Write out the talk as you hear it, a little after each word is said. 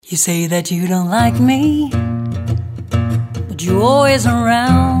You say that you don't like me, but you're always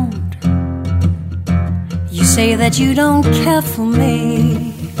around. You say that you don't care for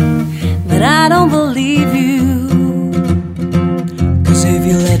me, but I don't believe you. 'Cause if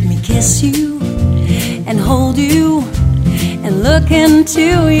you let me kiss you and hold you and look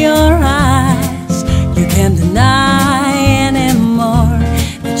into your eyes, you can't deny anymore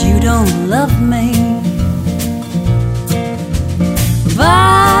that you don't love me.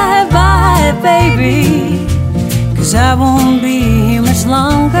 Bye, bye, baby, 'cause I won't be here much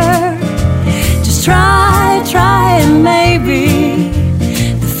longer. Just try, and maybe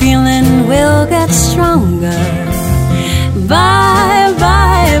the feeling will get stronger.